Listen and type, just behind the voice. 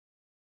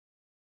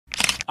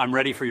I'm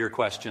ready for your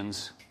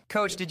questions.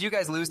 Coach, did you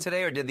guys lose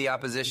today or did the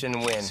opposition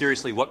win?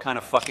 Seriously, what kind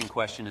of fucking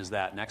question is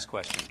that? Next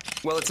question.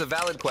 Well, it's a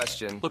valid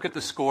question. Look at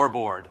the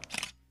scoreboard.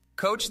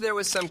 Coach, there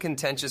was some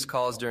contentious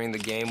calls during the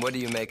game. What do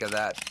you make of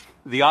that?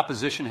 The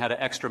opposition had an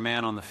extra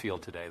man on the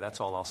field today. That's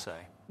all I'll say.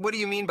 What do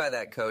you mean by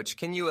that, Coach?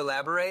 Can you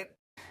elaborate?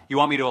 You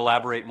want me to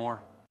elaborate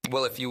more?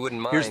 Well, if you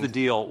wouldn't mind. Here's the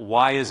deal.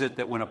 Why is it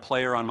that when a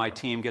player on my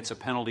team gets a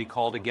penalty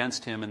called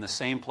against him and the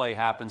same play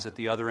happens at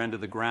the other end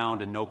of the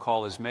ground and no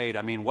call is made?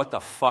 I mean, what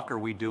the fuck are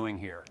we doing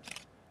here?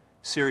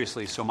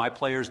 Seriously, so my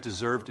players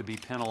deserve to be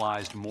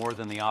penalized more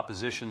than the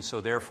opposition,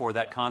 so therefore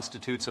that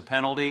constitutes a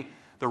penalty?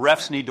 The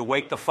refs need to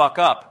wake the fuck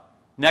up.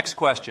 Next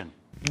question.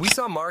 We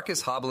saw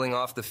Marcus hobbling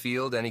off the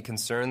field. Any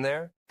concern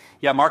there?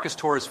 Yeah, Marcus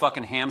tore his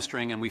fucking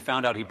hamstring, and we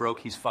found out he broke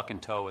his fucking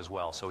toe as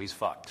well, so he's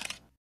fucked.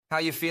 How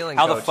you feeling,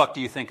 How Coach? the fuck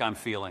do you think I'm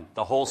feeling?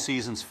 The whole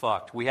season's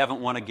fucked. We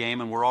haven't won a game,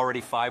 and we're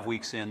already 5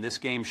 weeks in. This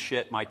game's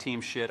shit, my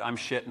team's shit, I'm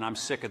shit, and I'm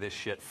sick of this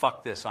shit.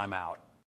 Fuck this, I'm out.